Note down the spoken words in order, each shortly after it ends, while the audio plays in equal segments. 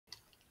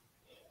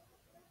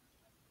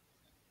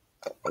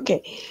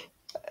Okay.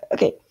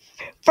 Okay.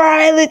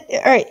 Violet.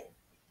 All right.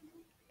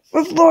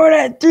 For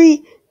Florida.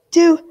 3,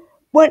 2,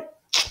 1.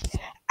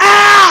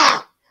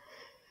 Ah!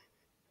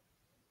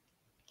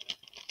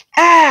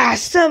 Ah!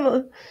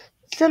 Some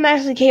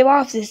actually came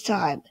off this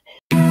time.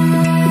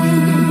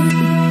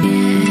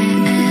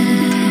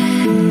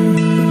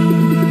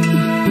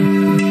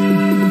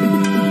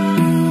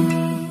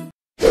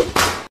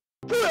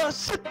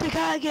 The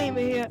guy gamer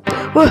here.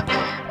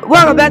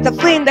 Welcome back to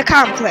Fleeing the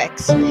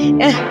Complex.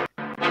 And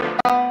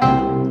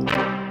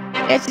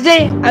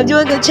today I'm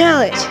doing a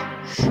challenge.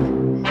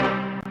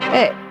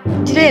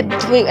 Today I'm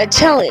doing a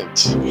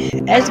challenge.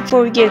 As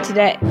before we get into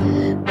that,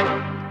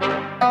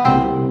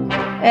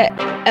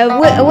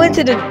 I went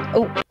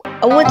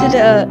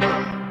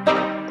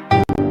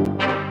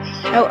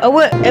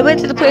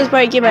to the place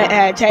where I get my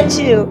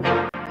tattoo.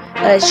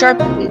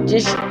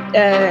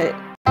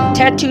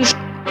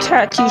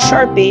 Tattoo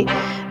Sharpie,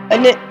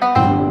 and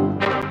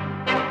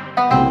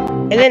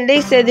then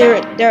they said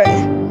they're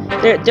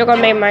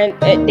gonna make mine.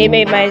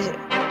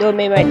 They'll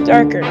make mine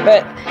darker,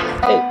 but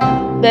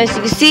as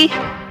you can see,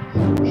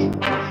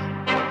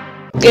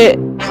 good.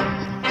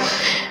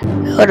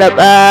 Hold up.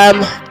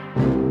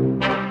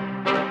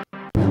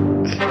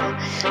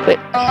 Wait.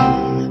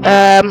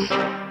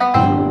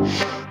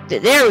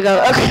 There we go.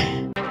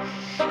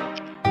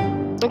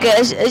 Okay.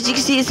 As you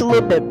can see, it's a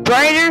little bit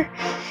brighter.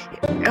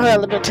 Hold on,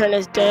 let me turn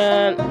this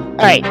down.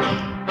 Alright.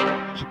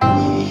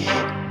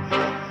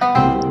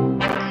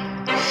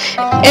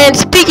 And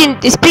speaking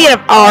of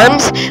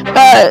arms,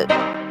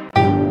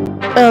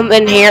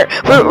 in here,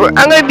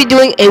 I'm gonna be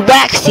doing a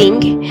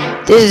waxing.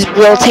 This is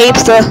real tape,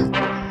 so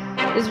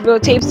it's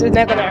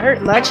not gonna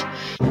hurt much.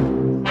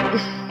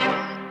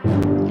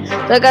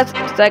 So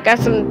I got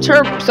some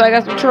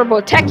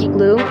turbo tacky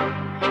glue.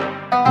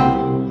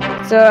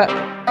 So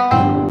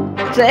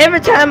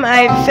every time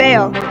I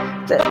fail,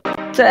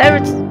 so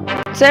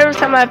every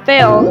time I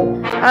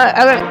fail,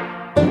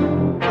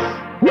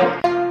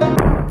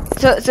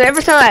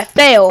 every time I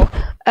fail,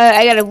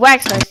 I gotta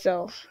wax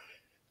myself.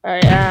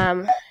 Alright,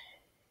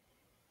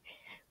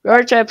 we're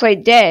gonna try to play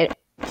dead.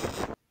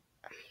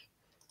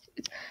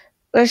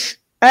 I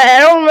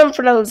don't remember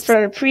from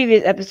the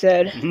previous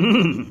episode.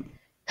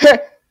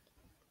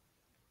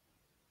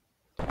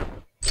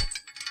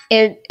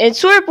 And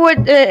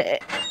Swordboard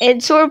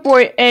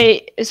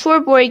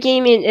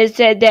Gaming has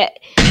said that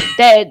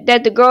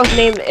the girl's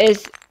name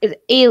is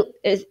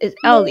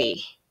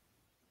Ellie.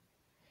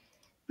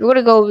 We're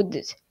gonna go with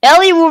this.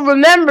 Ellie will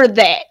remember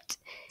that.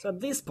 So at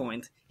this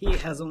point, he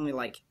has only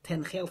like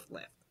 10 health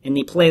left, and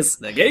he plays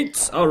 "The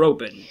gates are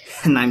open,"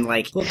 and I'm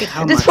like, look at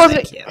how much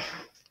I care.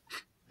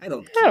 I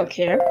don't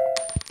care.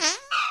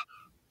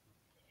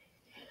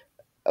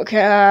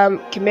 Okay,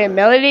 command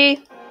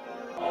melody.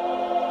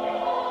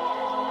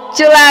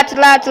 Too loud. I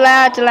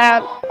ended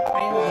up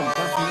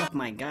buffing up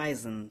my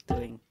guys and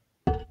doing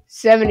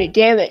 70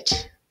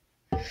 damage.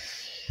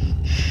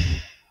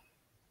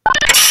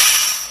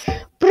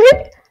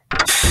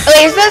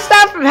 Wait, is that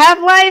stuff from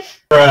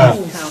Half-Life?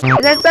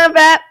 Is that stuff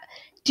that?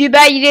 Too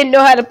bad you didn't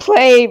know how to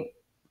play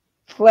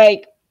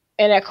like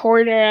an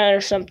accordion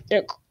or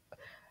something.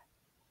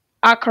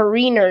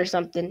 Ocarina or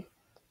something.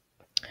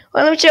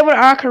 Well, let me check what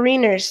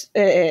ocarina is.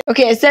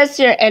 Okay, it says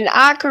here, an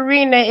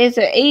ocarina is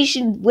an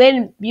ancient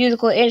wind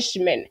musical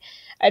instrument,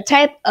 a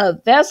type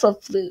of vessel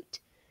flute.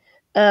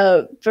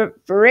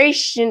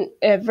 Variation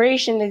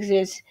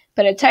exists,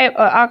 but a type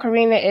of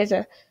ocarina is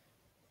a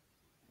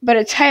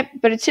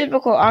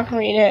typical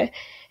ocarina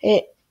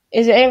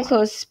is an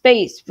enclosed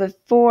space with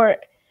 4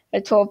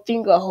 to 12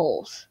 finger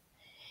holes,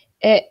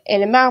 and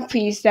a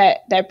mouthpiece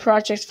that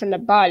projects from the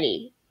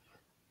body.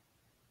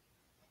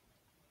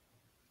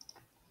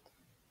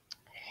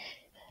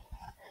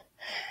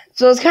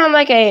 So it's kind of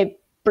like a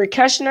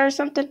percussion or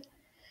something.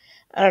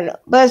 I don't know.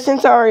 But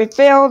since I already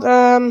failed,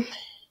 we're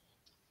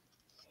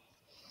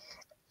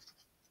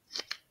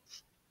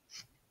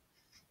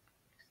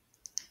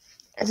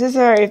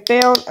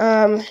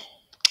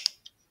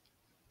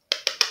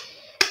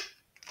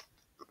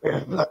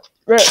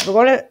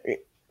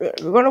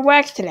gonna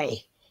wax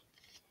today.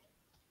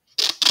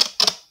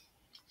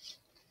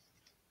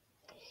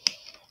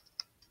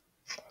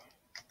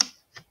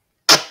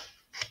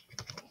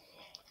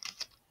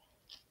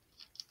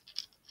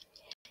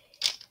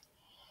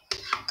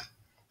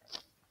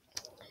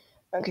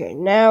 Okay,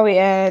 now we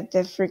add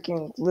the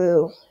freaking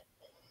glue.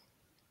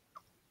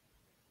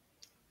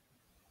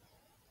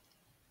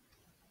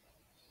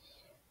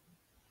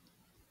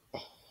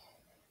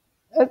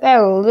 Let's add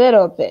a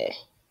little bit.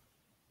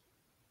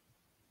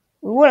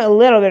 We want a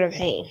little bit of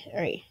paint.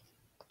 Alright.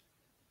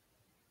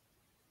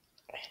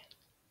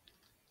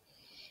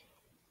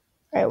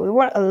 Alright, we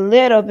want a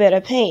little bit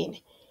of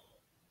paint.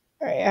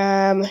 Alright,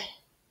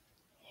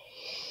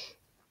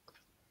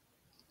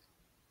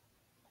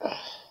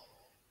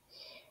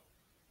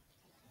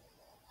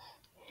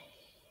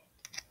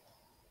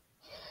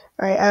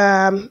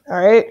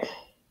 alright.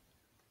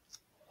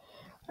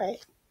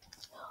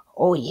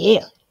 Oh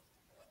yeah.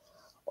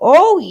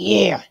 Oh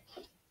yeah.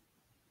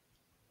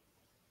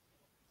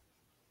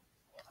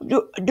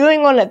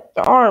 doing on the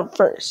arm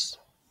first,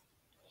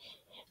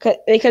 because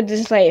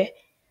it's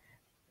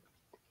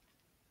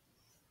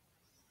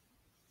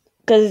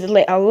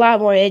like a lot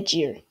more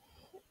edgier.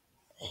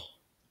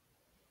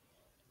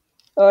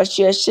 Oh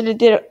shit! I should have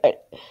did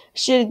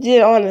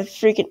it on the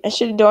freaking. I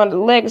should have done on the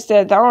leg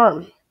instead of the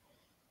arm.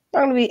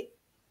 Not gonna be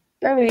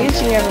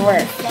itching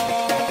everywhere.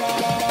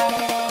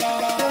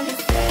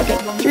 Okay,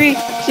 3,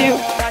 2,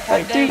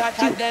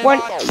 1.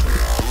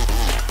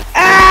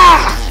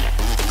 Ah!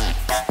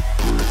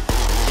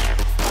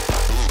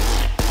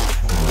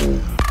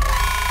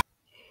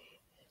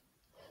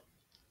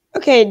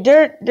 Okay,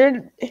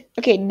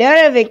 okay,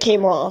 none of it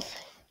came off.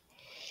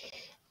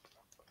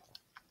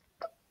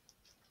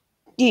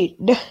 Dude,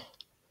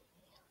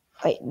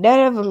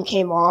 none of them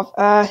came off.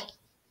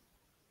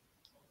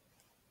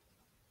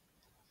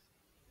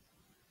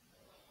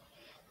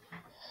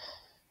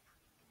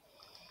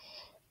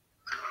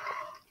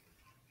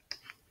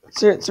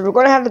 So we're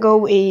gonna have to go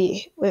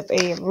with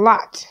a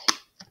lot.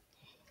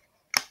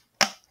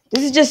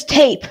 This is just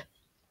tape.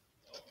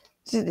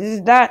 This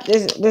is not.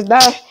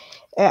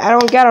 I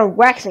don't got a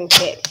waxing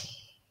kit.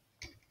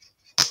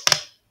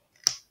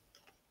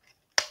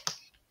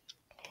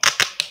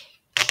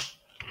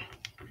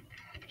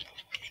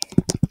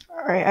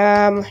 All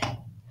right.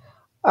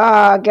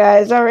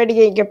 Guys, already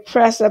getting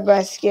compressed up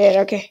my skin.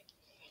 Okay.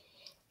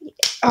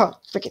 Oh,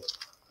 freaking.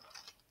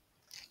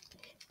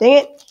 Dang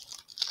it.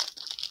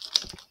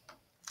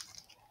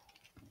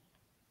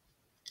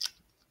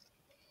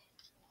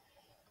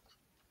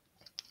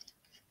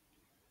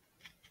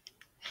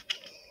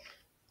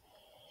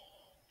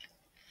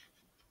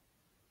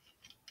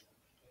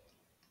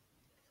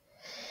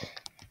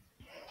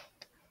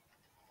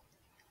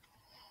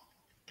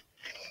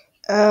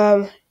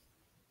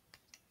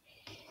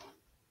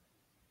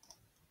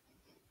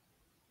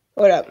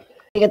 Hold up.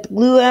 I got the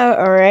glue out.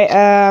 All right.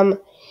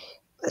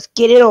 Let's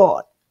get it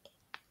on.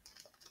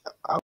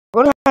 I'm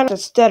gonna try to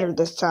stutter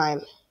this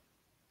time,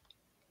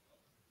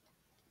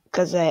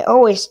 because I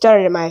always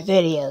stutter in my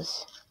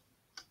videos.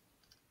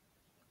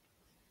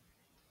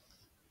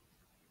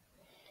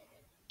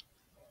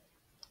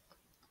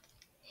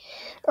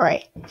 All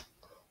right.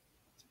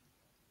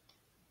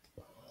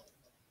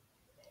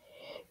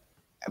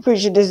 I'm pretty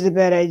sure this is a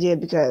bad idea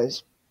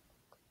because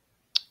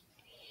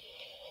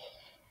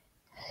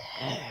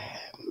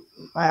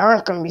my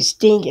arm's gonna be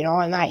stinking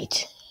all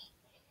night.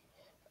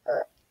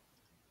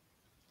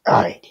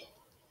 All right.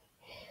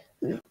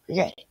 We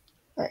got it.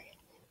 All right.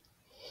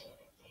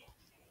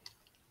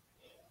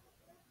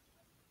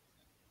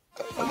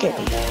 Okay.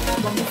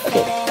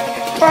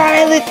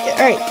 Finally. All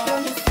right.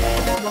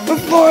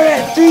 Before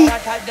that, 3,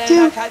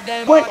 2,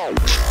 1.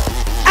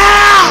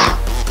 Ah!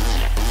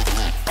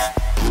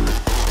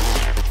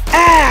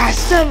 Ah!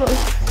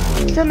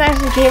 Some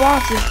actually came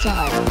off this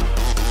time.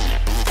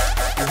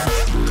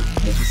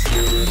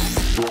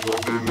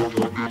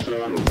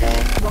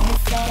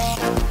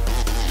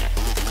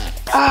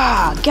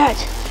 Ah,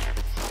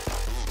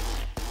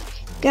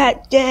 God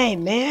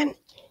dang, man.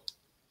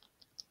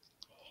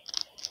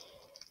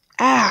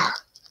 Ah.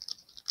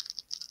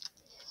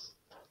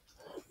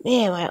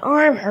 Man, my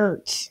arm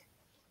hurts.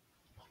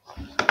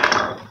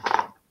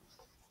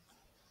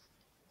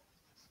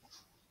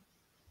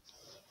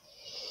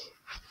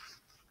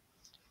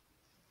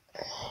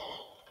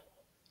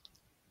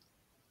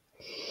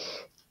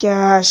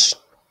 Gosh.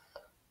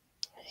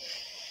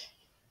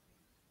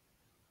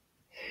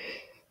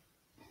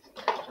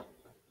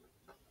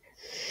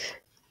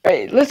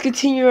 Alright, let's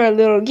continue our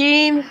little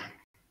game.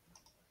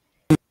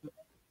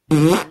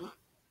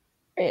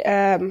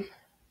 Right,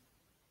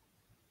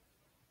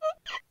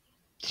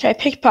 try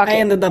pickpocket. I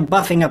ended up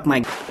buffing up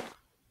my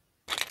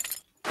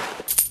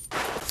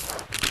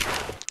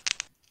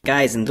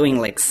guys and doing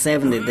like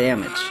 70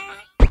 damage.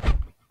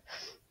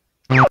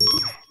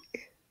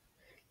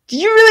 Did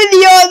you really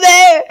need all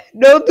that?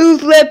 No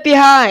dudes left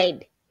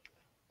behind.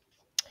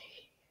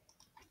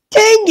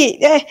 Dang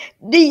it!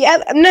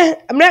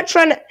 I'm not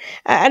trying to.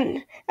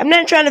 I'm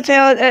not trying to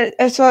fail.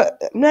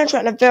 I'm not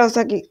trying to fail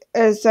so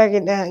I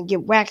can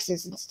get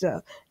waxes and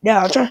stuff. No,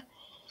 I'm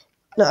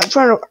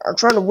trying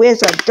to win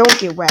so I don't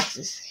get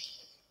waxes.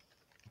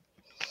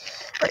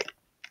 Right.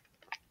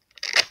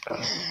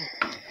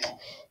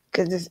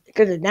 Because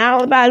it's not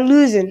all about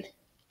losing.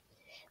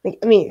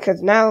 I mean, because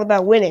it's not all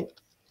about winning.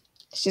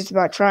 It's just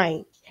about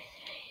trying.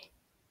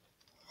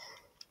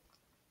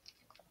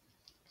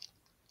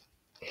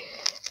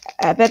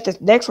 I bet this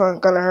next one's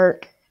gonna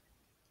hurt.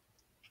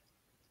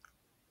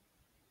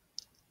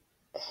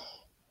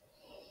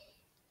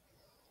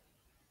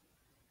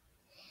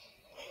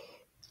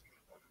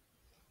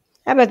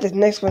 I bet this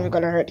next one's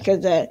gonna hurt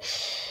because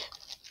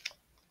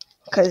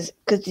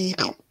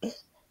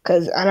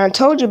and I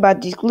told you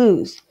about these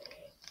glues.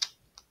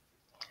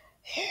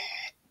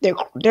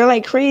 They're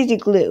like crazy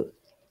glue.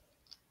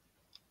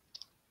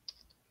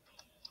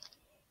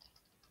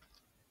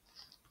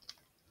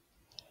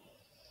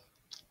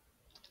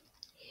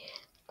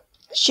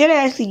 Should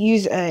actually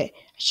use a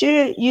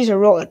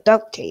roll of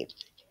duct tape,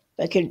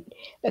 I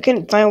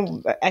couldn't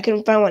find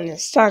one in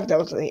stock that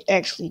was like,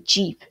 actually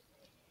cheap.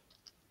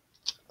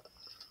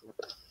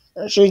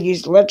 I should have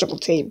used electrical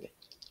tape. I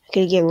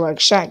could get like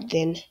shocked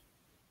then.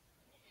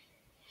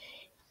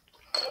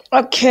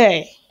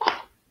 Okay.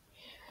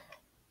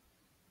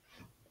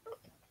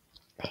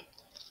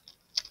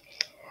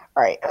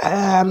 Alright,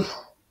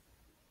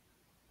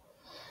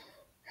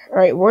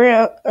 alright,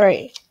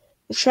 alright,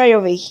 let's try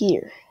over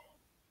here.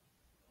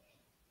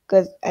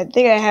 Cause I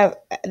think I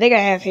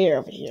have hair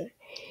over here.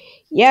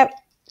 Yep.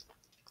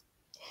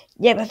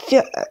 I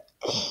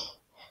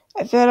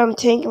feel I'm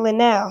tingling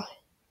now.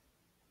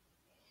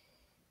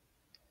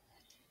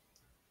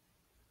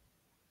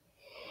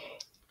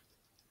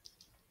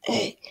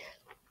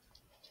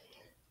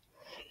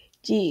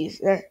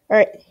 Jeez.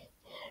 Alright,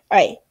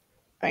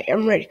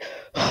 I'm ready.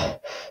 I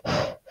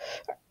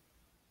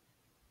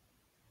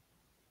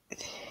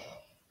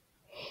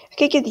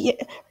can't get the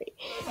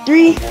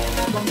 3, 2,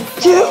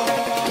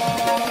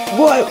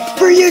 1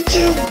 for you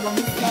two.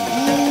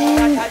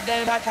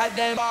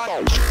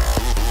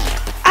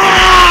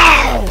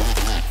 Ow!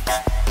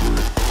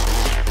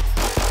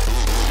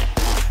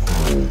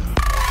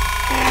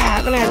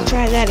 I'm gonna have to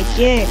try that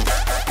again.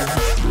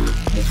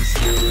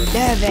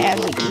 Now they have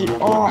to keep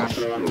off.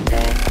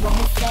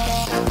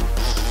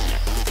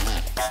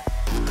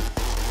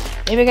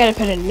 Maybe I gotta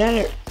put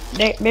another.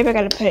 Maybe I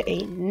gotta put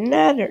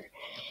another.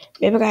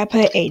 Maybe I gotta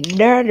put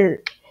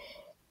another.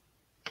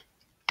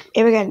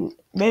 Maybe I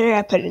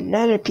gotta put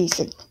another piece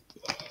of.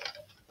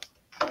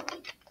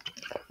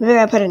 Maybe I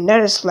gotta put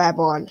another slab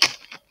on.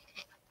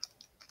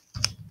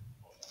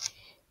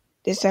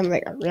 This time,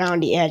 like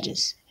around the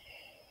edges.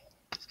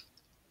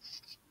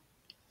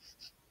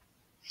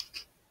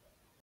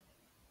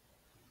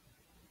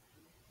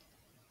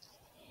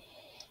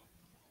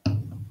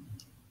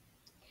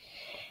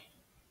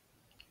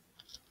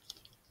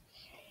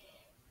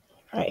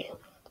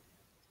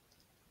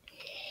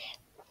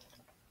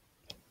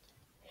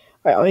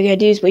 Alright, all you gotta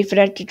do is wait for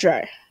that to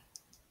dry.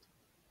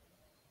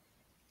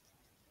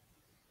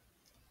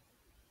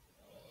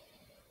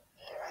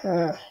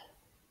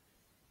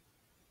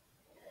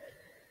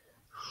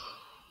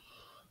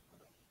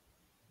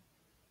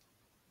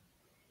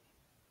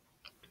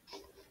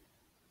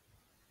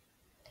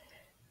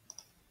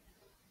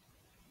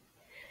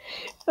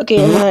 Okay,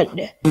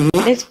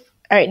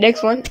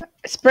 next one.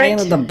 Sprint. I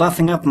ended up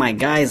buffing up my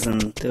guys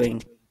and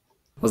doing...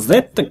 Was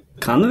that the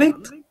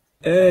convict?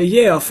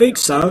 Yeah, I think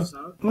so.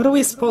 What are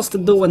we supposed to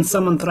do when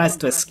someone tries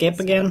to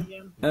escape again?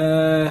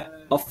 I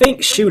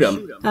think shoot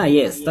him. Ah,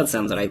 yes, that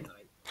sounds right.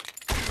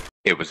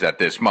 It was at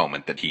this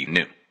moment that he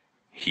knew.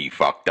 He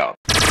fucked up.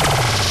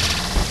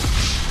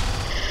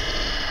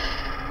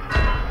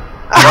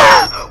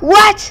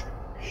 What?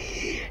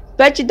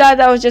 Bet you thought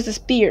that was just a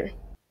spear.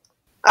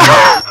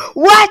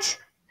 What?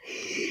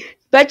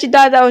 Bet you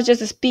thought that was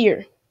just a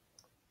spear.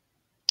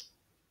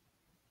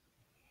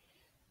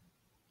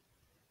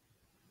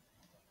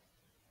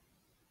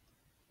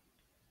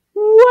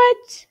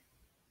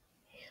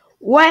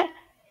 What?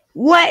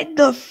 What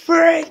the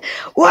frick?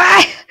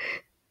 What?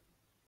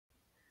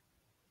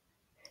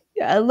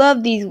 I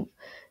love these.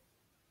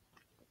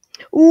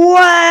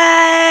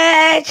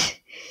 What?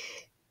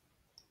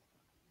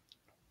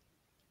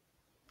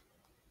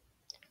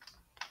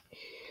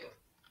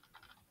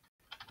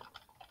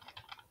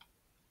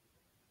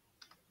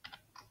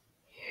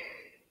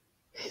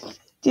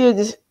 Dude,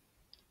 this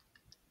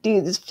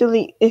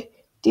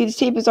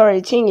tape is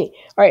already tingling.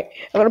 Alright,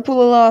 I'm gonna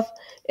pull it off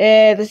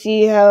and let's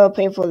see how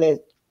painful it is.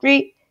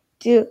 3,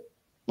 2,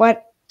 1.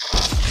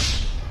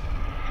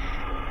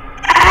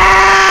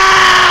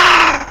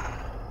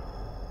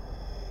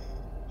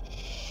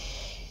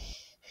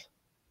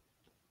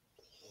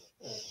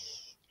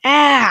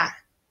 Ah!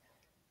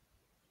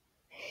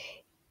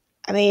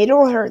 I mean, it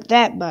don't hurt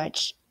that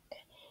much.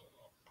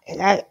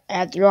 And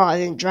after all, I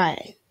didn't try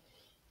it.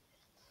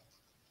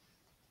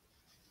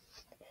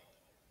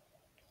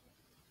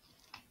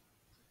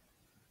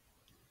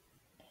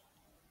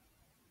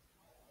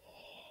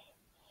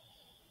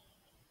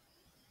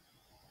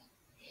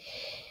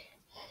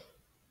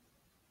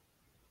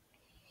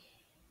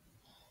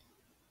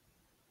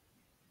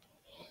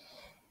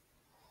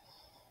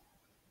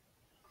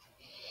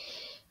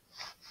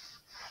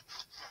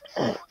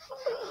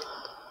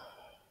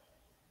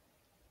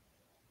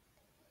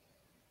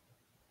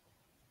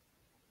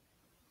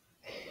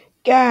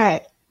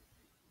 God.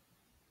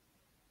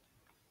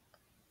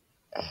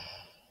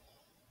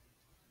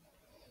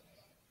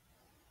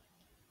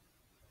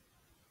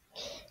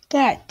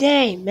 God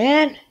dang,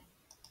 man.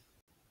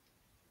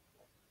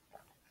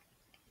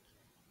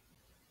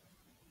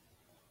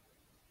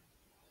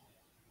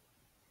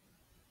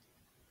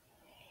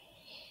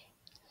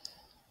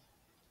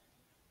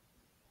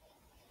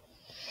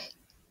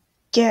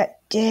 God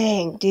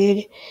dang,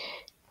 dude.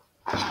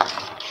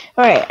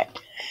 Alright.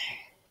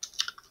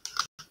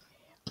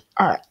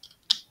 Alright.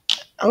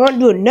 I want to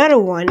do another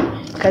one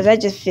because I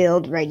just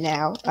failed right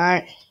now.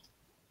 Alright.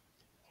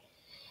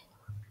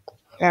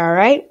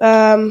 Alright.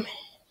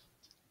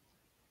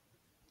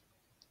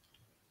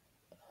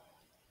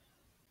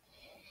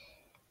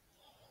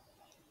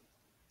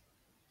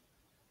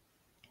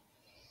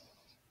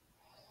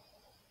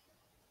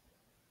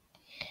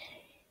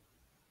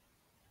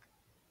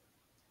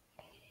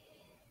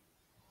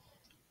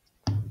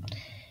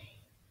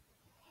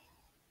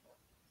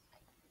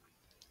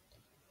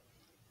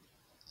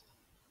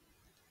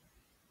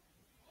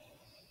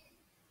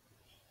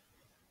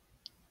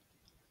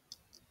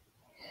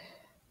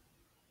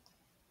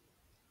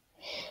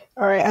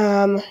 Alright,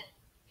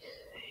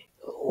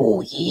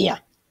 oh yeah.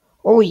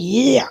 Oh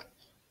yeah.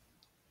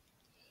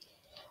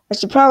 I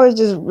should probably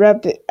just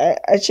rub it.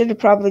 I should have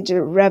probably just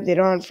rubbed it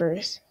on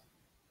first.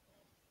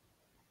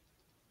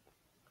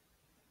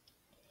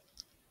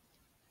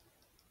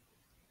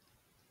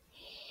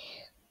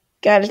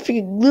 Got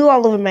freaking glue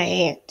all over my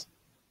hand.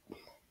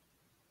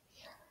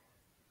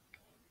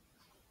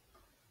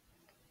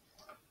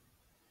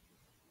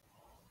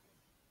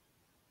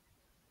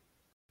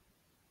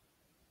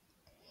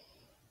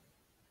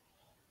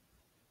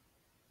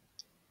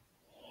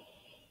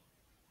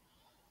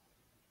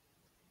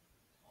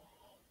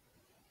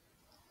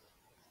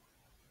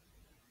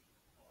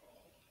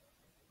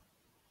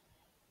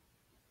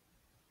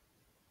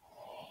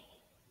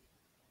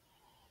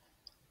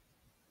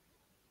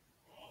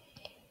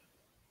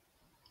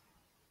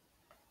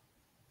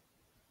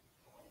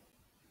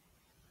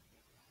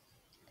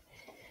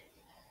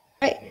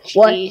 Right,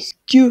 1,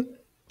 2,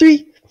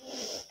 3.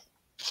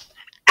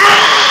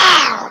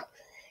 Ah!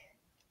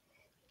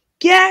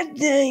 God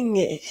dang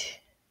it.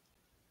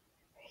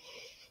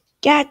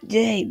 God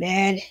dang,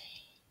 man.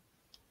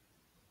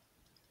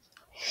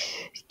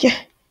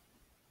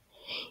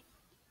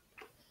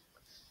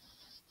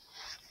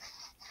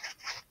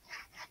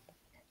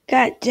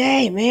 God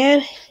dang,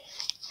 man.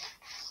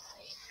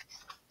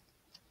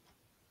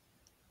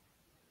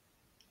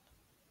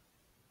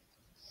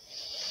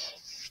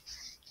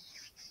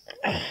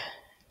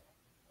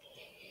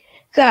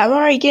 God, I'm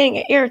already getting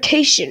an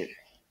irritation.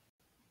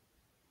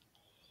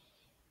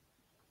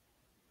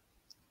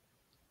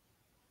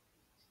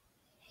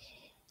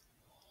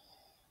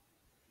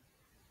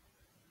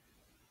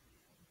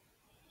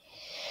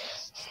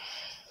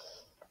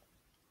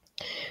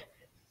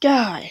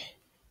 God.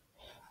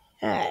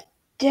 God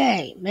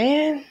dang,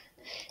 man.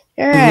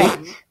 Alright.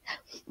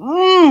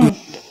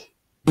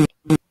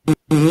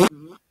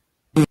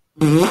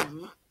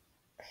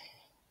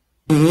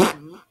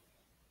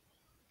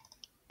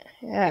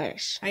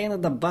 Gosh. I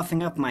ended up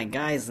buffing up my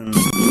guys and...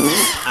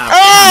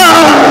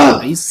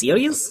 Are you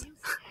serious?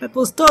 That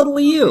was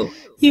totally you.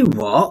 You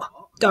what?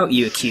 Don't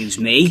you accuse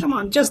me. Come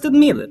on, just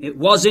admit it. It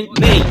wasn't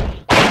me.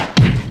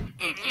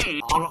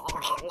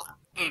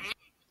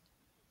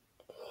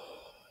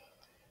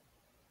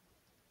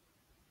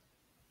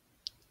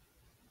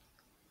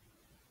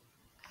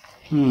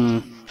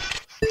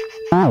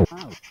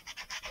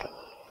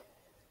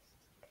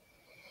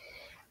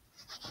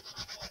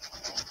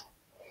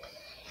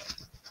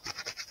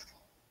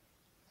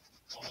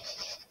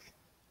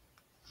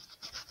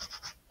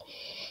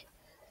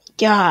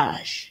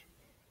 Gosh.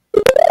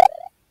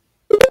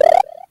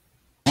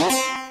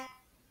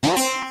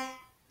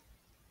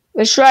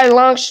 Let's try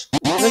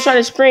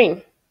the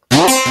spring.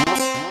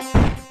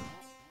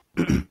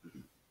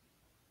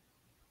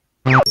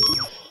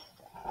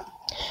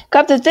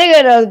 Come to think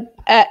of those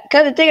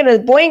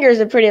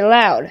boingers are pretty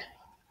loud.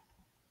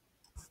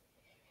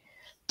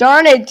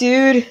 Darn it,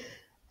 dude.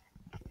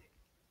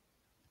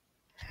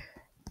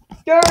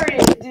 Darn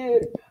it,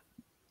 dude.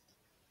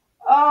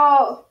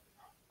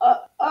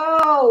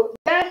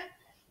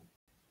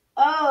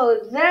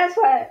 That's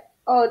why.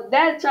 Oh,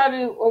 that's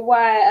probably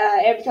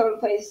why every time I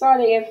play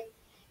Sonic,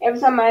 every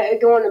time I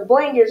go on the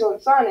boingers on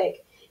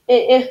Sonic,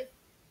 it's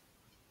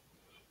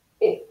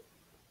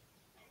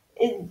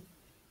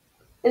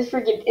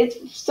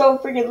so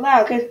freaking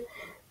loud because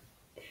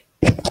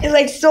it's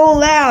like so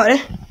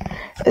loud.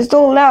 It's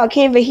so loud I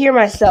can't even hear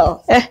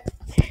myself.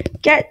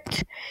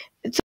 It's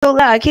so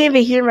loud I can't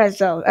even hear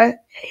myself. Like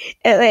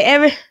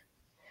every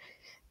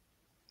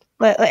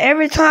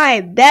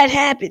time that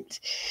happens,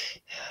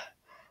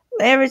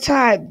 every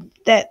time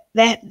that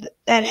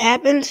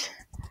happens,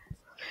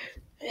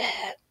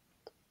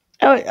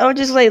 I would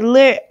just like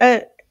literally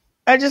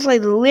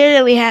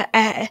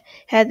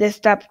had to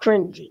stop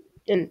cringing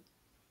and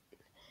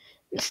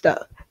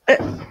stuff.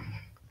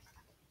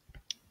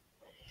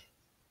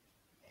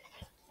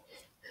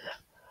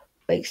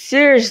 Like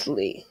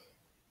seriously.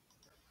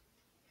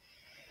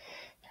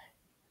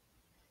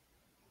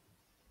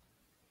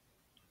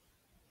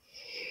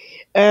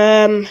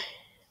 I'm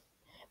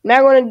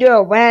not gonna do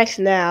a wax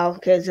now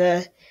because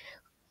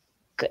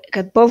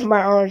both of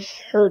my arms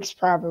hurts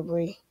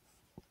probably.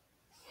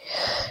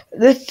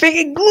 The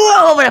freaking glue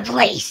all over the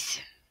place.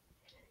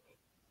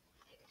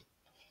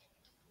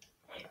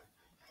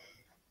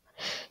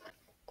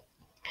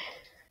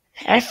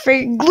 I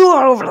freaking glue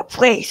all over the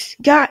place.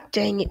 God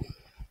dang it.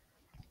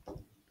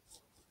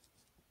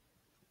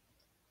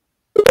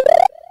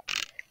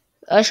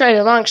 Let's try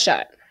the long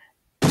shot.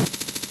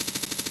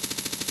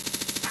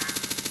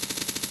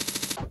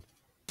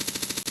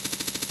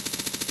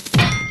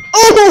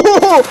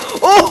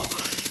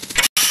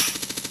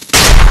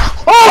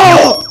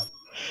 Oh!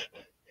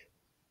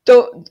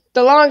 The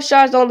long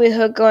shots only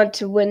hook on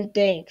to win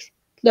things.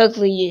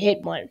 Luckily, you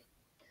hit one.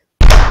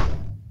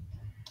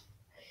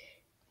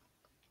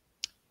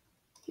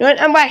 You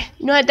know what?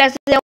 That's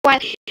the why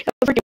I'm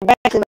freaking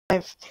waxing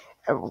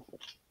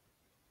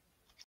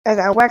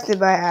I waxed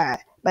my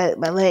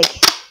leg.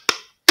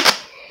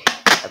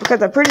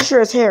 because I'm pretty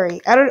sure it's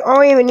hairy. I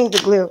don't even need the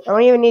glue. I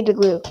don't even need the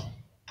glue.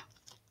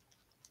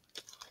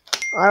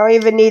 I don't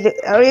even need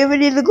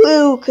the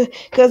glue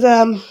because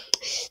I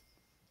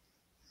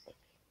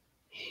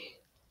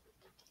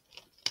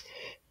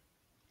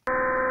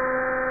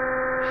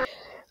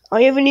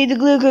don't even need the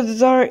glue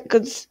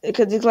because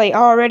it's like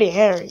already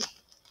hairy.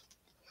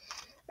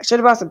 I should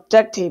have bought some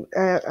duct tape.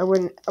 I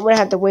wouldn't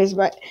have to waste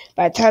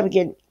my time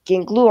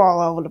getting glue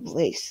all over the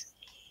place.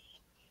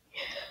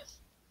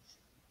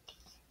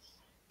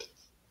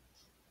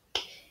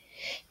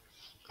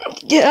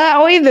 Yeah, I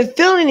don't even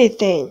feel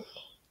anything.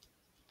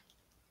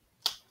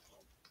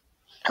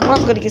 I'm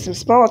also gonna get some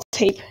small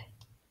tape.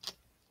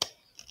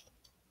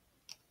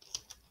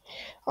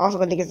 Also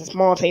gonna get some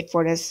small tape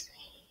for this.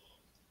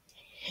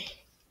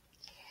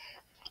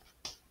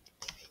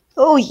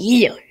 Oh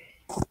yeah.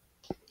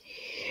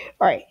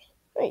 Alright.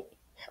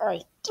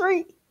 Alright.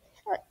 3.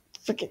 Alright.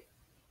 Freaking.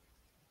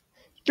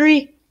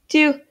 3,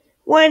 2,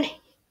 1.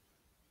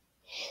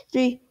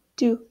 3,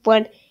 2,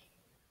 1.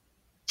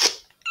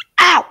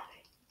 Ow!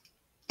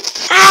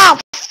 Ow!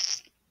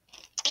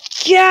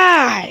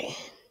 God!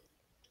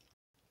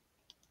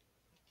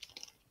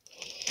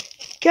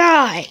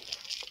 God!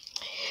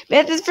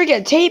 Man, there's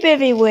freaking tape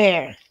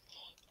everywhere.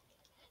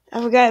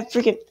 I forgot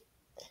freaking.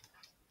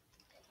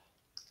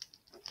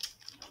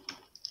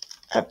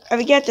 I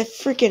forgot to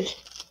freaking.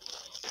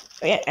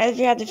 I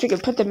forgot to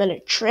freaking put them in the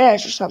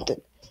trash or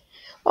something.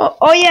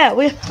 Oh yeah,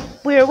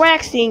 we're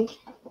waxing.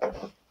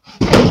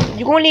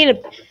 You're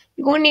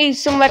gonna need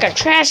some like a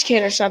trash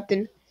can or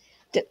something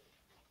to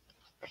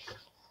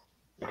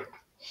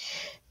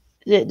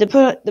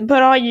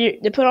put all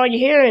your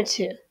hair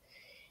into.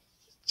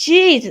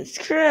 Jesus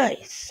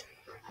Christ!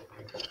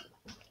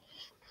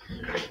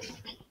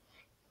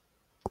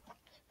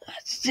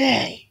 Let's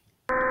see.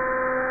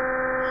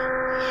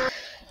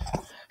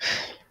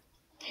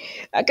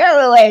 I kind of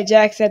look like a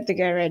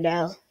Jacksepticeye right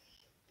now.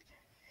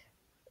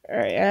 All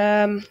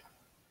right,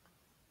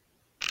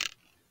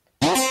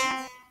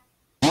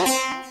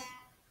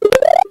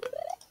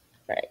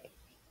 Right.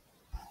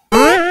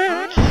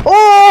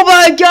 Oh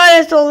my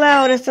God! It's so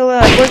loud! It's so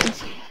loud.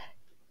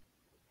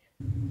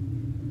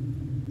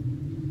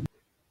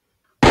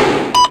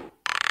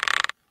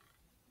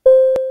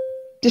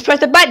 Just press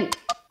the button.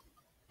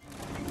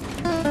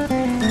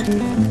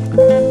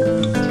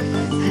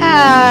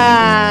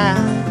 Ah.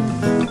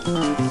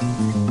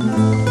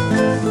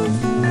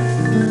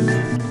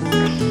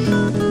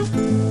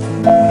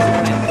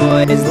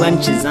 Boys,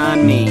 lunch is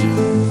on me.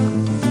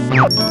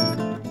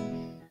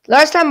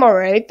 Last time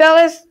already,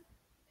 fellas.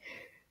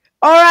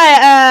 All right.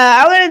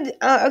 I want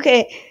to.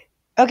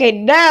 Okay.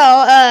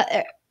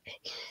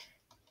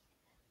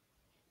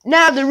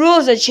 Now the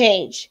rules have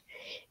changed.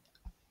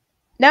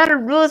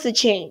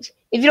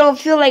 If you don't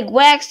feel like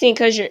waxing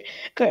because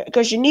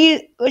your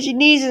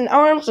knees and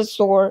arms are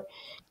sore,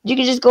 you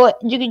can just go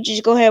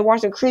ahead and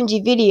watch some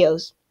cringy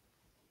videos.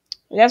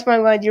 And that's what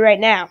I'm going to do right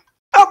now.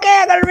 Okay,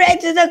 I'm gonna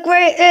react to the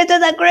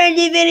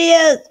cringy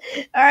videos.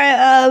 All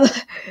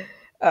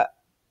right.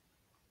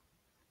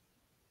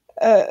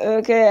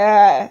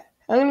 Okay.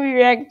 I'm gonna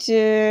react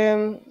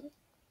to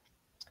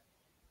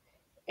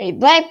a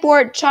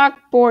blackboard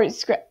chalkboard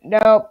script.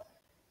 Nope.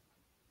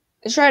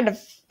 Let's try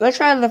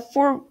the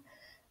four.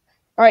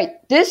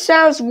 Alright, this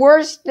sounds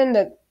worse than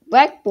the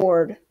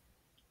blackboard.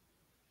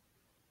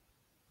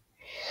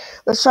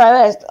 Let's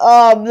try this.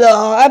 Oh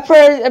no, I'm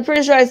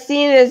pretty sure I've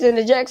seen this in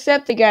the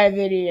Jacksepticeye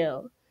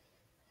video.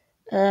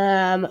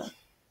 Oh!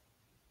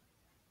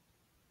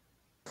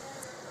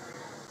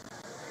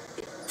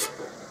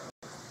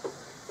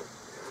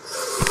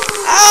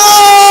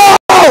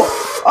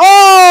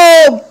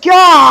 Oh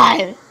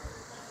God!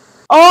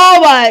 Oh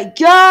my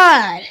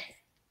God!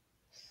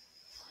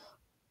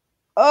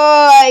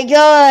 Oh my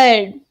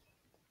God!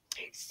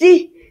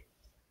 See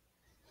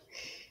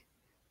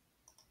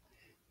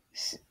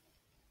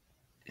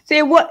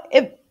what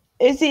if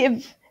I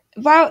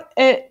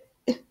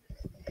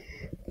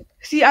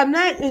see I'm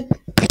not.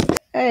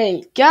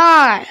 Hey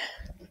God!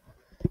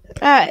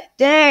 God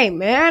dang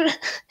man!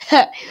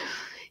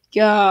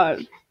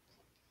 God,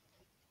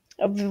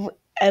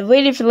 I've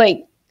waited for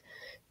like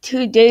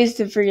 2 days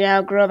to figure out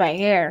how to grow my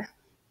hair.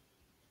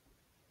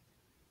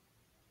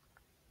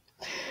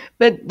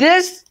 But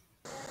this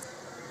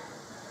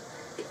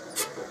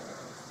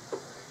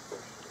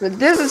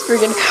is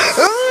freaking.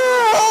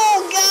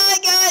 Oh God!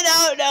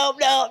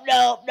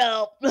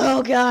 No!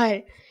 Oh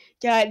God!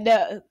 God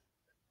no!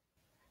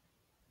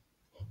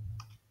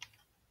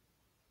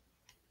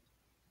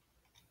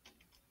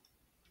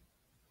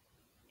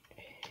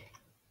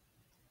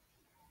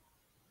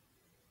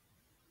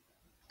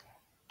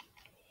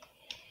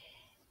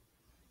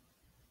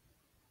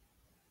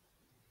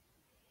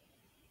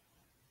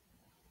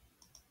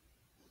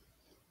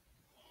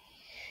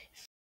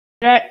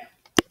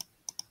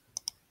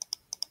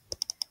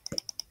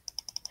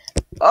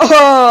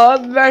 Oh,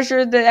 I'm not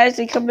sure that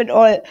actually coming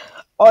on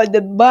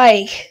the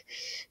mic.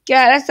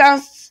 God, that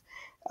sounds.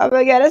 Oh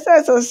my God, that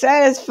sounds so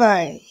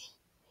satisfying.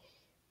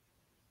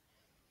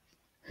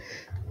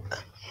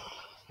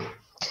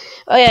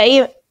 Oh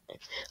yeah,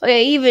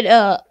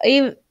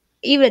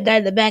 even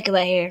down the back of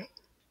my hair.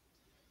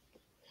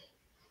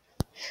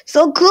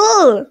 So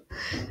cool.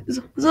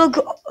 So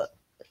cool.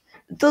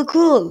 So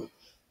cool.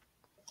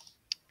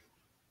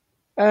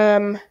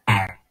 Let's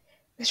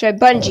try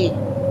bungee.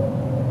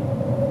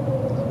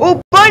 Oh,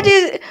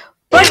 bungee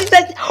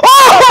that. Oh!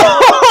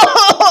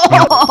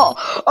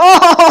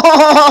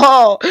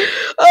 Oh!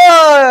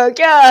 Oh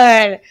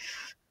God!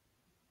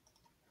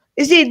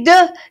 You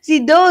those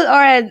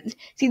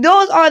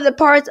are the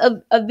parts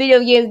of video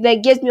games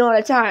that gets me all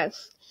the time.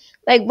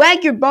 Like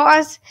whack your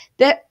boss.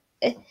 That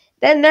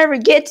never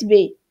gets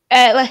me.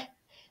 Uh,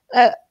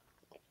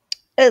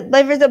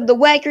 like for example, the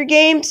whacker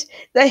games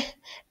that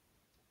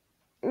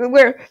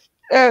where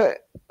where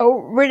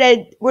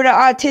the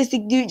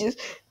autistic dude just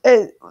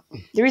the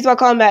reason why I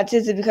call him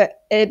autistic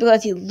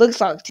because he looks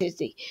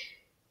autistic.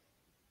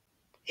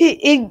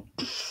 He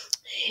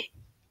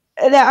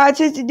the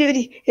autistic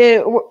dude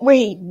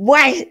we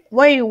wax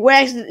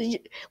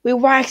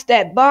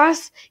that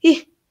boss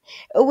with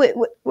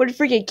the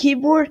freaking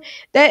keyboard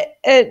that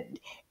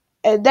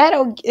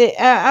don't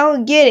I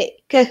don't get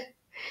it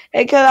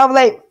because I'm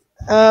like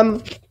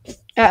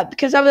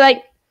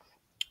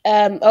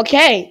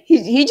okay,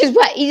 he just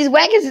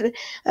whacking.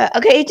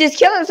 Okay, he's just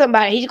killing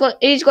somebody.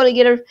 He's gonna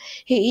get her.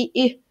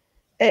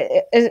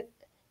 Uh,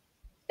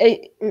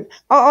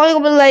 all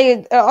I'm gonna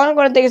like, all I'm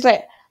gonna think is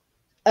like,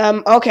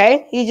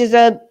 okay,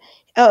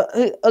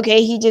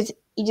 okay, he just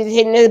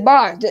hitting his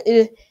bar.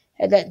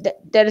 That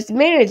doesn't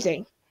mean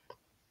anything.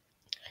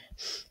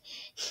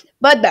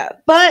 But the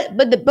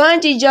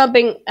bungee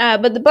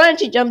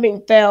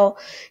jumping fell.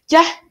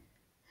 Yeah,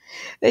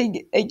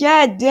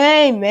 God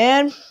dang,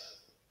 man.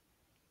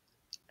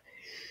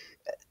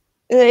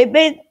 It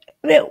made,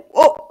 oh,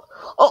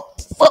 oh,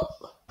 oh,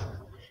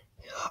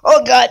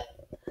 oh, God.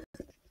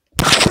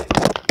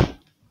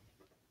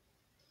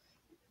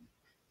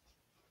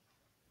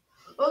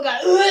 Oh, God.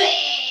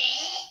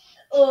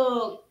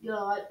 Oh,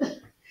 God.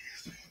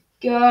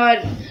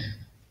 God.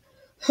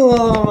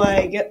 Oh,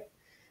 my God.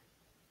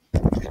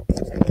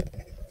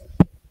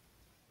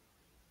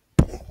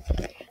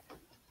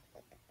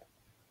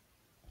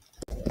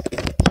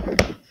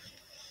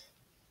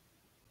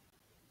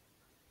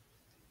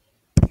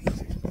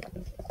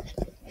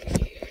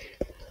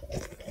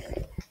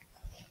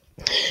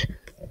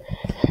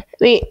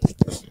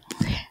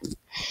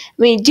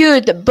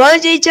 Dude, the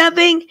bungee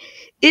jumping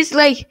it's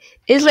like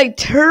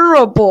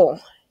terrible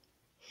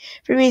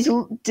for me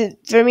to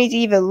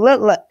even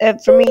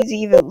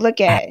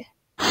look at it.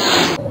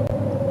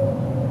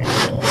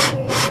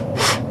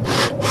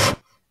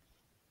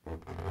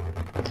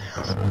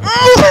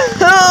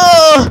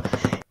 Oh,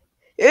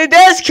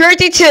 that's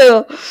crazy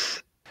too.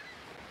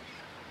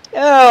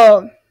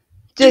 Oh,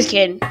 just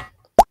kidding.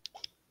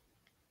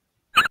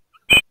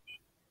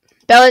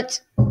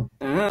 Balance.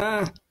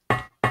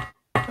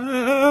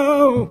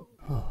 Oh.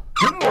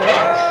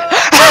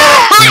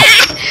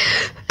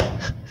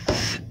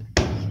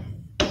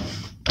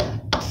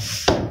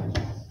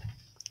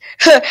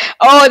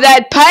 Oh,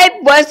 that pipe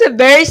wasn't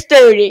very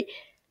sturdy.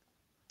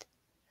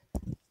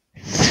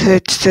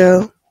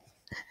 So,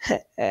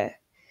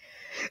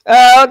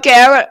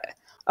 okay,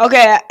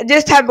 okay.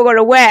 This time we're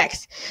gonna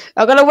wax.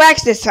 I'm gonna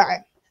wax this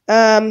time.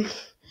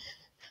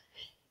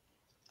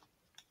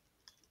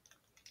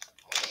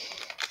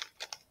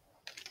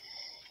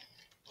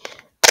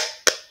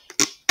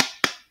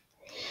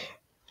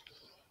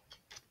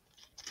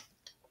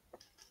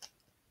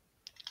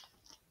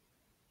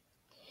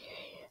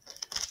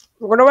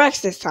 We're gonna wax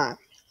this time.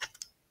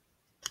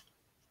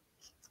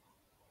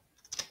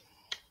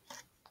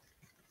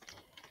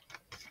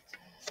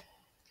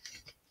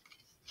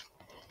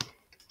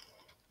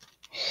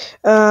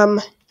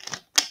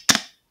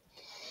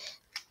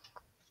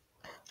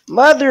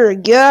 Mother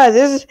of God,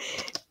 this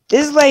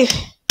is like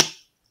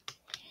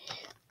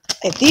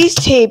these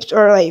tapes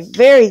are like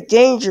very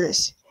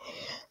dangerous.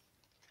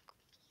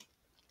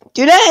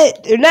 Do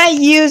not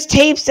use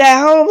tapes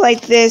at home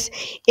like this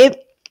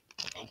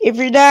if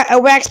you're not a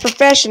wax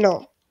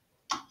professional.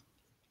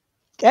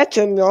 That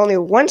took me only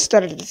one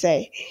stutter to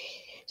say.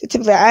 So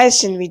typically I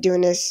shouldn't be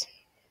doing this.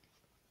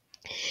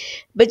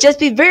 But just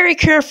be very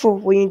careful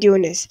when you're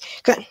doing this.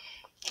 Cause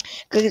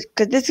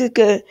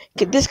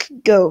this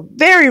could go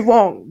very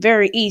wrong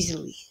very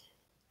easily.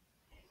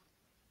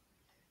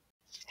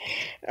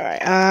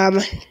 Alright,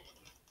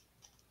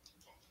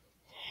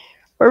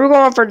 where are we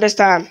going for this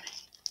time?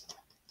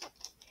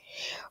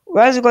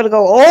 Where's it gonna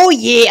go? Oh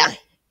yeah!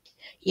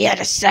 Yeah,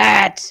 the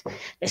sides.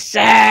 The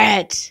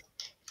sides.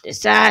 The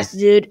sides,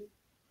 dude.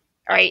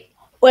 Alright.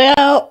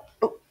 Well,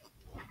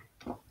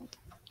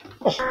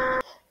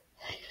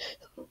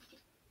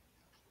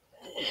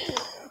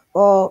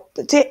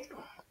 the tape.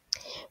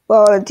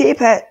 Well, the tape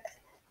had.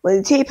 When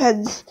the tape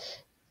had.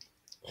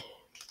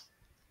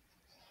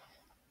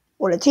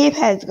 When the tape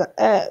had.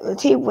 The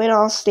tape went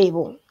all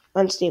unstable.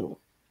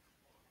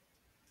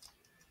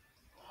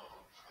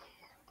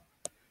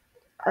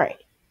 Alright.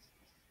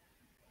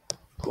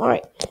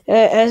 Alright.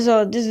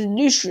 So this is a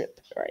new strip.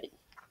 Alright.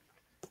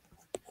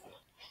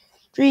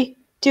 3,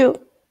 2,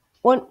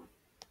 1.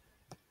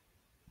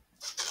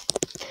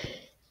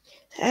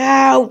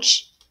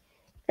 Ouch!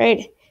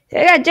 Right.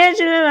 I got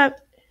tension in my.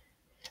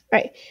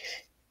 Right.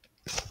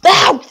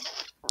 Ow!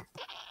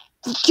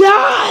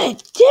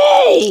 God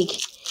dang!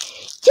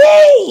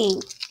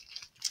 Dang!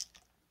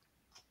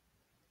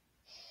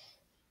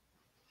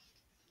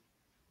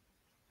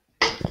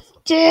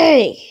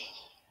 Dang!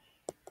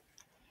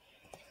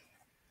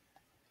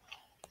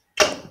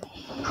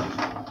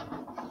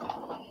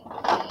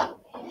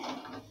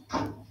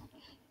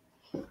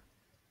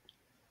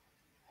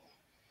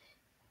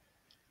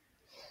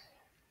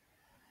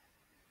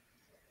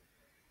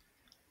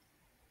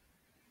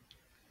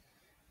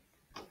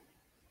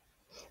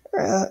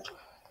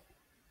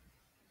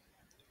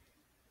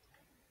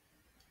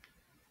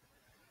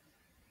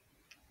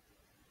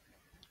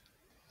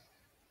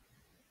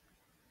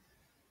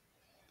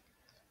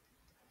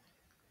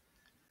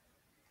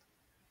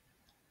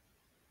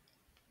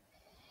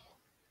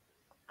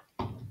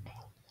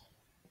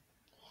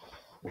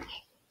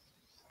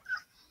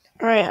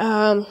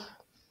 Alright,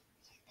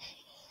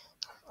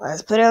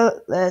 let's put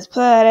a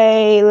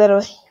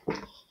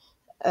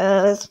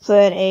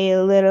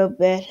little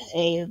bit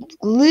of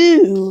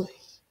glue.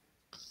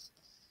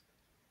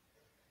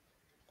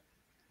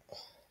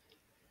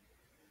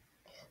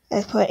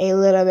 Let's put a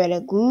little bit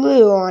of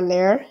glue on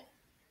there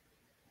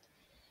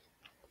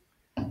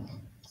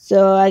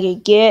so I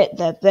can get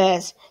the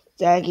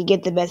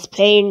best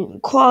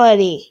paint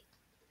quality.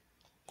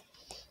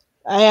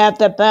 I have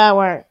the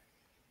power.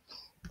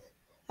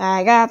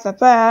 I got the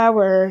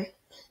power.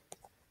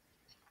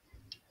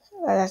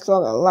 That's a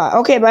lot.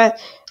 Okay, my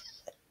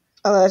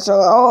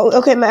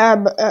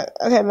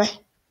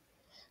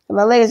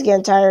my leg is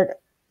getting tired.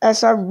 I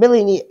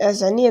really need a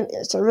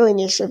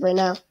strip right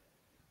now.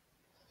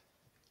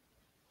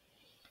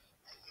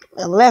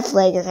 My left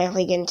leg is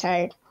actually getting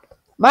tired.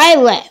 My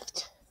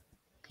left,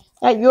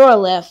 not your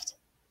left.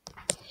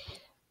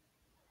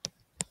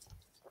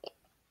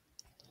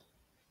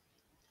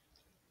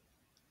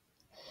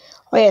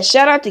 Oh yeah,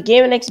 shout out to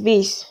Game X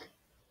Beast.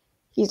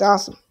 He's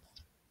awesome.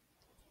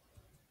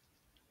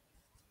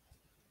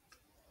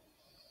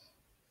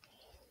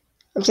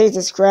 I'm saying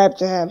subscribe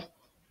to him.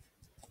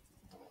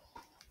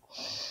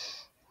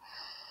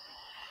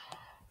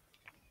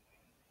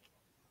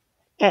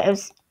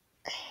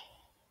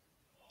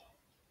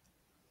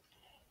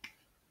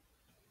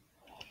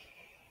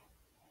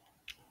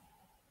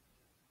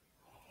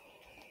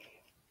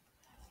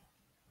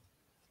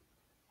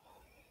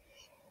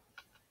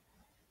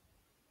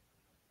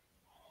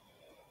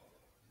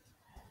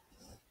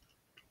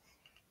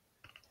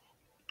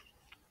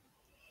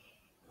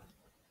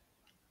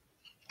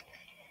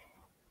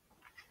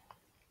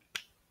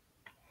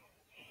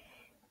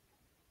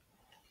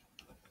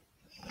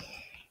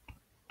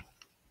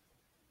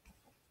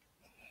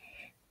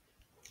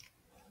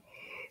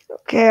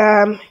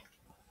 Okay,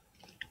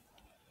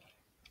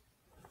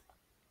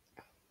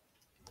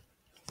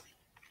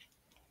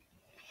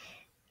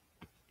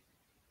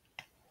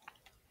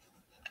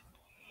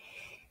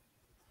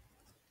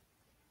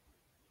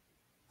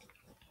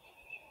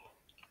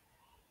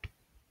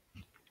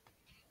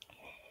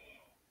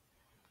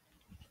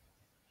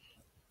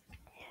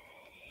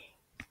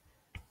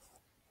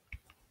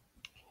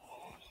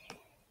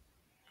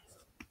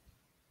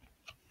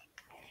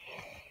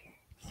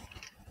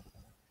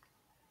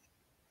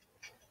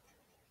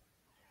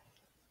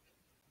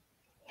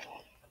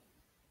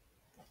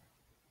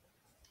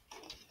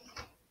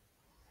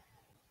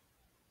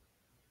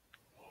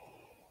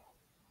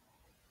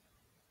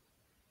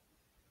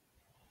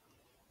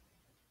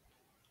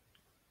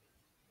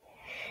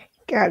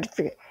 God,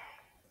 forget.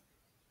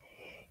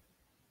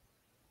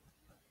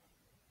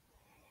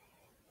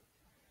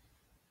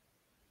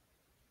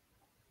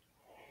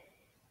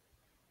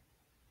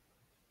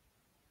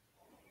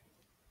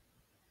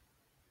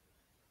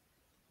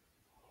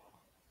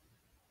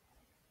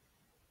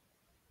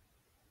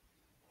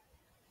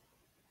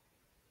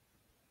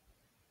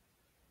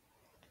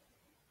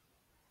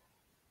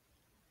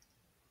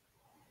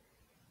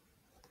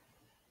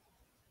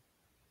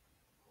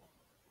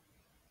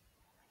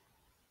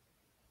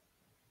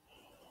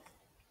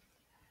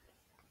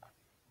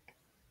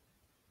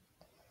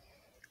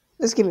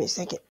 Just give me a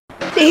second.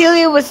 The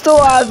helium was so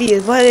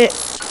obvious, wasn't it?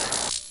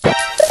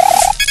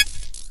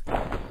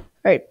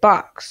 Alright,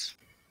 box.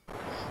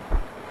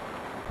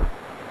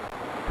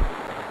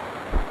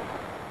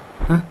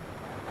 Huh?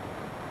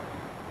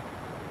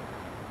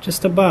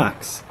 Just a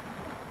box.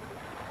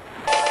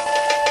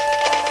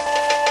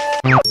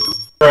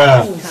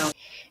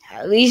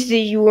 At least that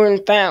you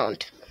weren't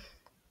found.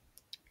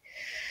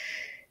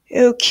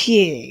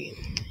 Okay.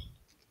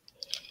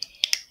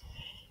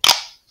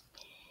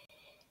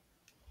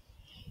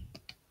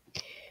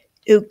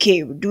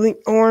 Okay, we're doing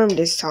arm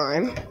this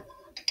time.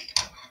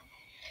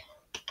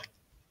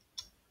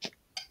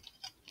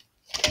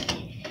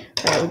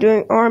 Alright, we're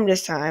doing arm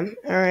this time.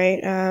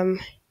 Alright, Alright.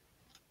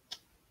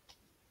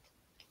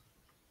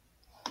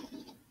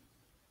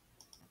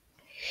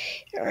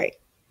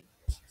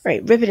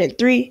 Alright, rip it in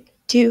 3,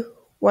 2,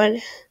 1.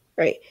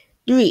 Right.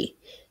 3,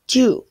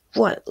 2,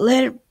 1.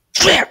 Let it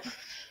rip.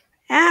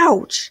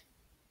 Ouch.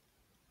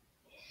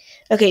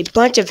 Okay,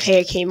 bunch of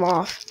hair came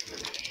off.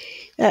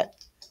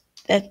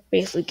 That's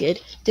basically good.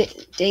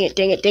 Dang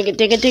it.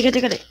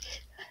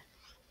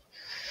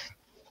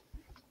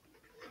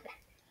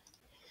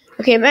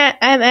 Okay,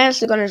 I'm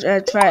actually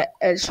gonna try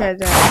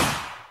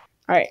that.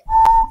 Alright.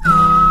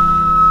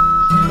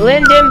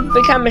 Blend in,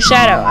 become a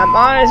shadow. I'm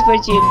honest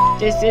with you,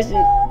 this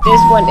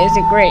one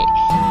isn't great.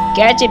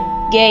 Gadget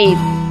Gabe,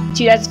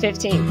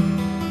 2015.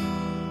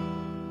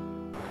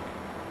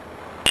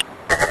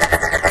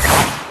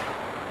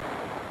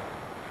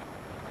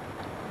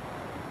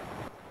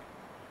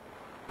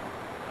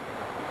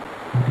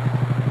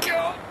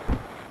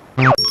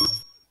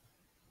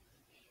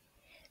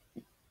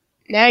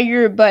 Now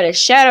you're but a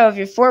shadow of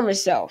your former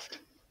self.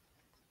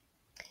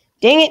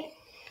 Dang it.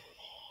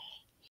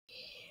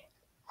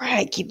 Why do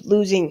I keep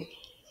losing?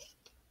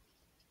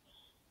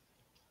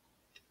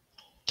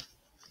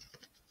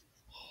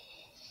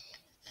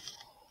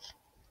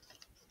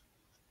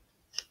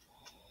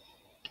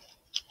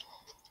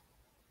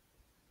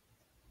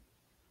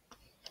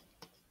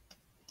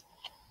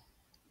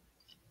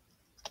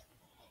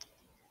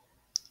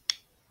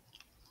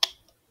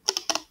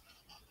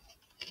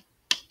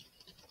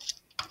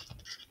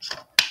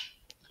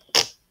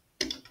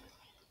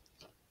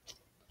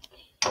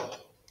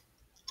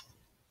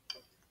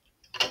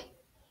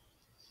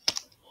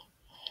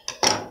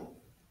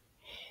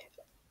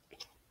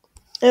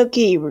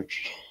 Okay,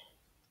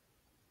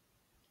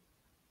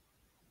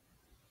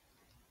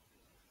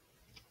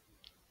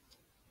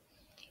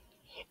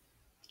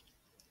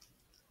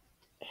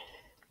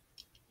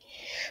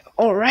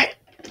 alright.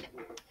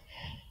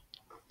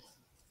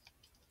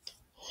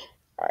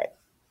 Alright.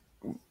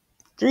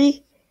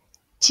 3,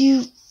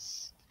 2,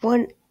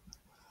 1.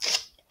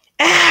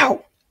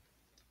 Ow!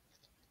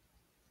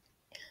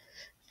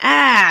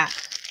 Ah!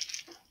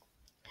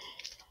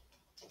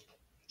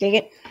 Dang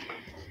it.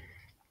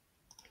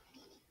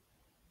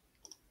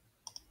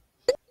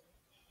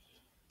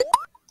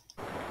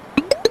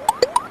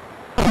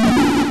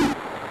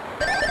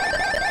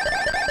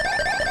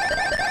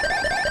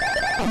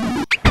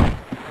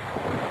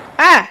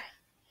 Ah!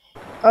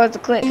 Oh, it's a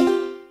clip.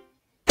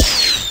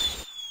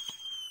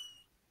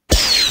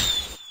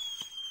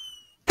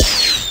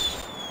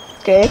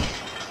 Okay.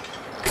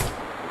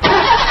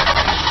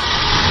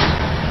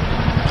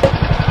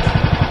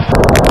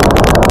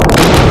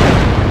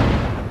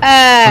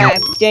 Ah,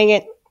 dang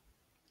it.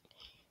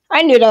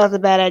 I knew that was a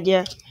bad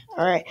idea.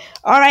 Alright.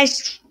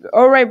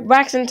 Alright,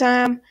 waxing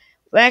time.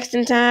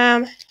 Waxing.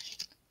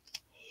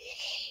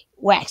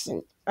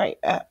 Alright,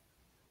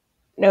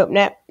 nope,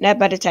 not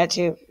by the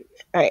tattoo.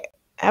 Alright.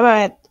 How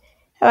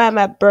about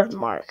my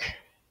birthmark?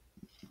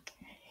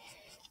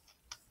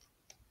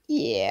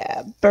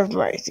 Yeah,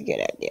 birthmark is a good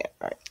idea.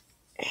 Alright.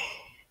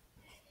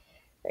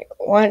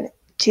 1,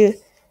 2,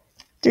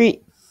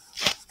 3.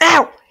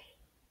 Ow!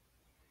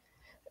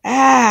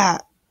 Ah!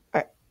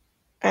 Alright.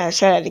 Let's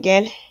try that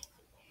again.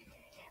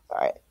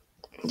 Alright.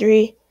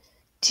 3,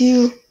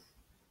 2,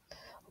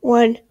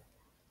 1.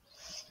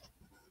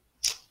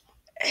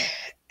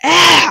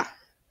 Ah!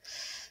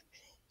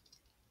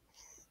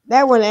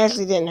 That one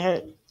actually didn't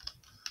hurt.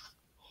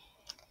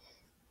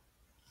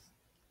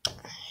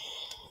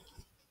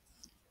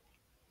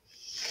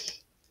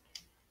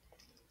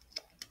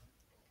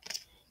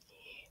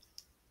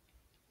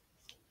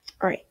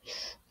 Alright.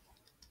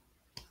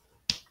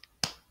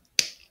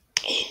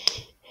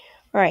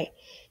 Alright.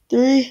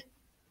 3,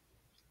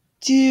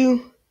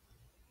 2,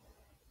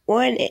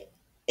 1.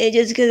 And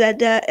just because I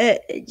died,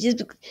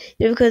 just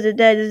because I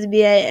died doesn't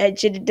mean I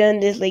should have done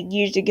this like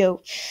years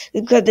ago.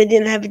 Because I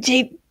didn't have a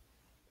tape.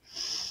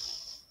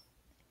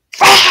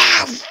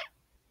 Ah!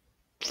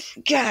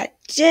 God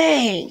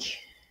dang.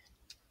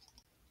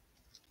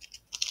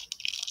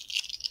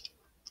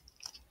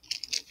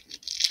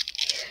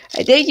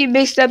 I think you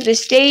mixed up the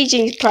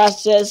staging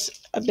process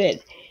a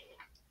bit.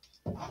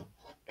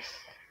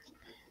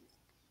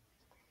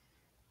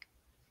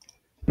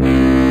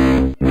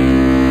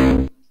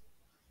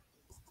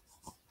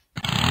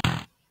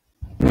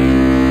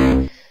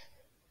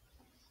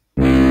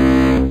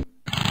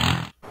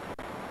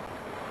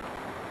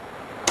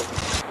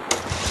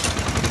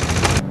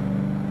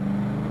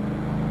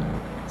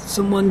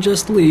 Someone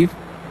just leave?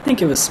 I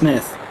think it was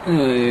Smith.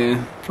 Oh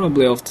yeah,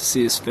 probably off to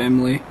see his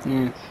family.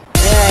 Yeah.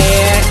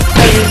 Yeah.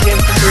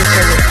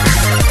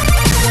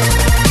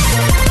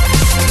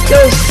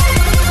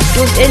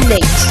 Those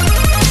inmates.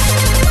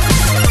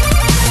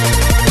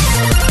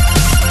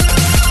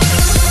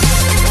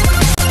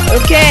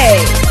 Okay.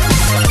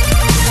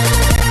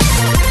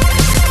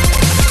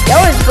 That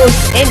was those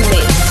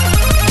inmates.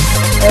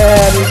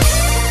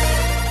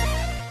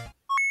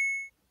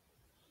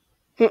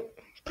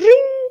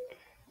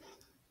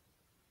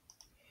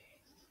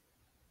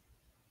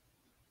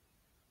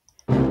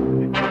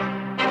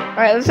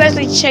 Alright, let's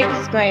actually check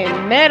my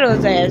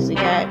medals I actually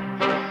got.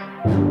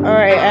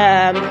 Alright,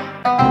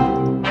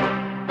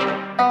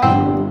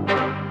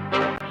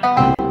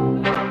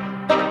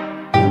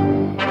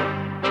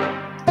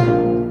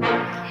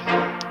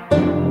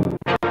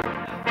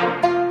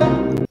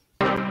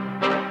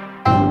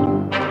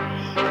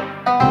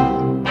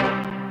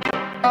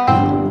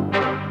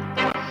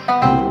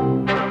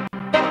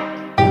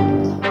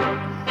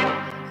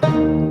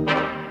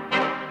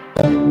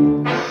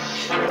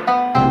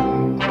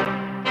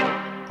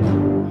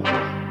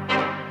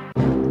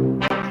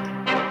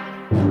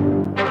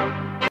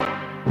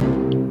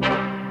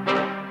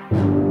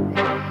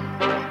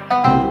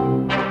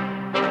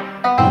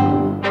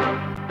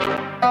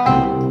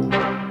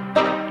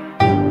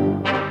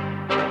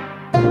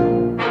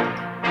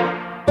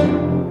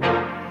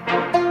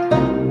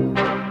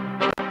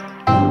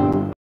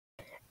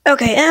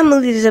 Okay, I'm gonna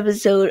leave this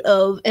episode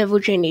of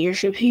Infiltrating the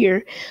Airship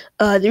here.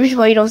 The reason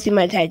why you don't see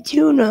my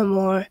tattoo no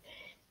more,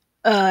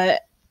 as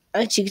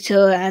you can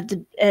tell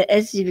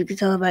as you can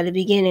tell by the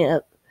beginning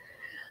of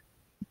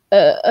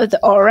the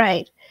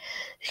Alright,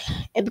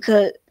 and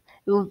because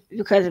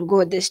I'm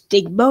going to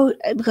stick boat,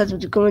 because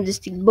I'm going to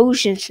stick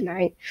motion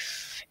tonight,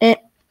 and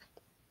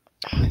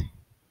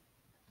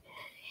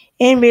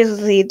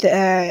basically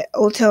the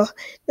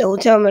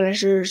hotel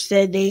manager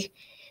said they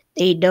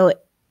don't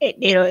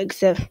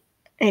accept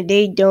and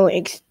they don't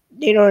accept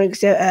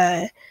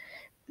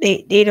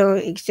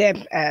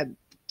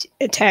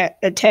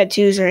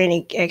tattoos or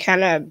any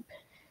kind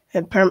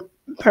of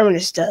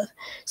permanent stuff.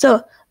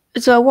 So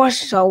I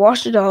washed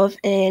it off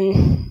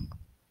and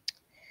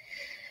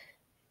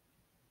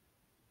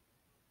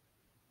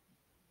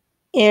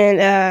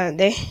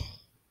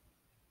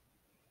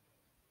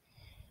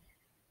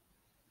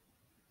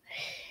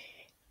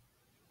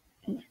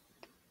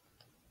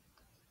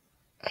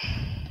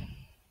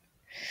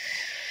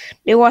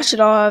they washed it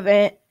off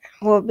and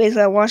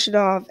basically I washed it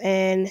off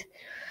and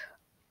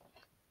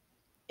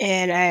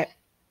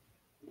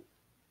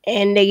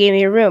they gave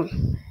me a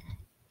room.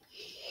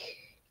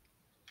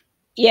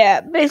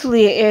 Yeah,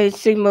 basically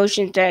it's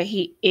emotions that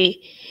he's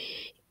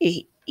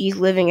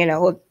living in a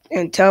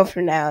hotel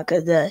for now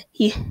because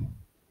he's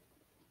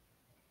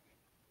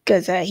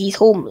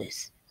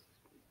homeless.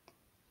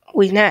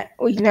 Well, he's not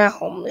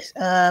homeless.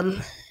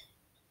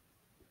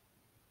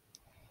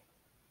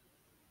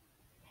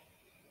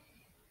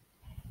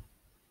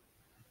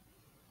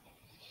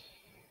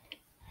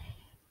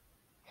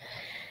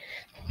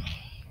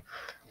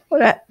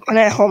 Well,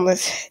 not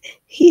homeless.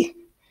 He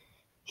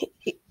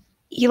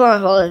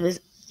lost all of his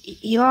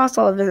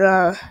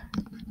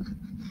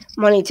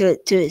money to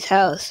his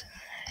house.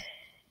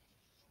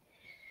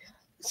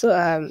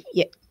 So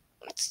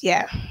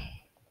yeah.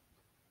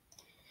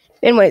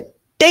 Anyway,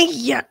 thank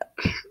you.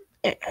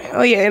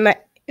 Oh yeah, am I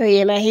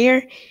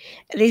here?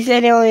 They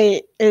said they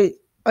only.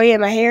 Oh yeah,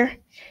 am I here?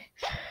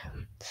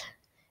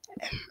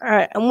 All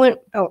right, I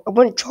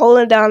went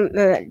trolling down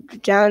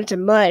to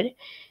mud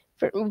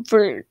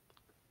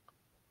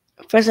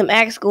for some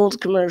Axe Gold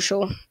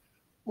commercial,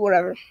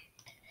 whatever.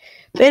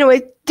 But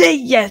anyway,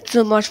 thank you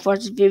so much for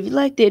this video. If you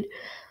liked it,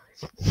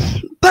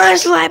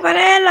 punch like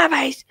banana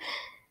face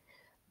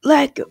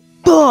like a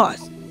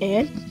boss,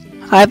 and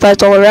high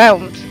fives all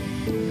around.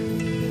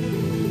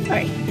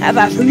 Alright, high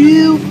five for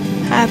you.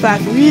 High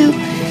five for you.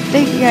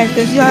 Thank you guys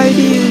for the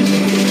ideas.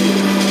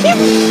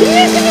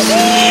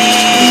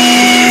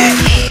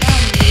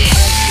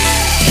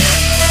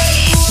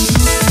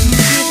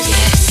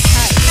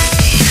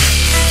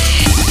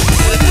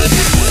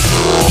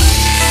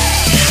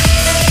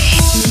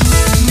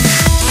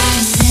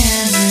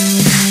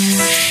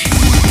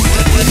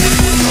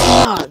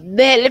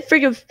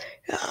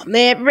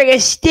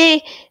 Freaking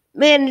stay,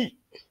 man.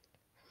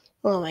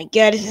 Oh my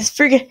god, this is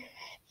freaking.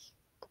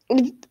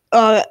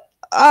 Oh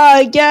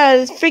god,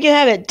 it's freaking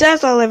having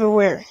dust all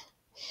everywhere.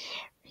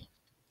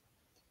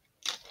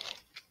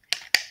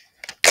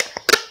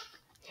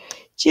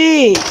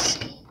 Jeez.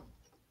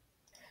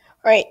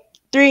 Alright,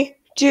 3,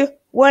 2,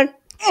 1.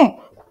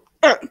 Oh,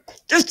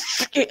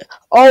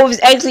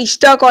 it's actually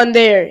stuck on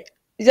there.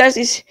 It's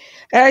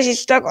actually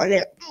stuck on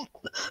there.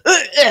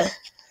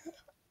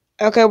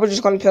 Okay, we're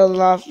just gonna peel it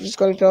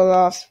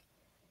off.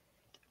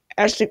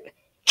 Actually,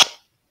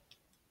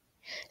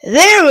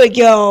 there we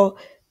go.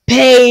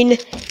 Pain.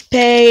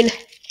 Damn,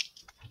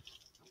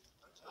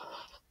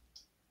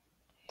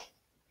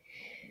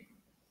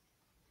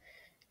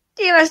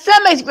 my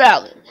stomach's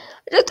growling.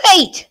 I just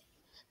ate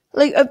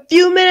like a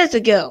few minutes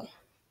ago.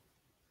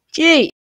 Gee.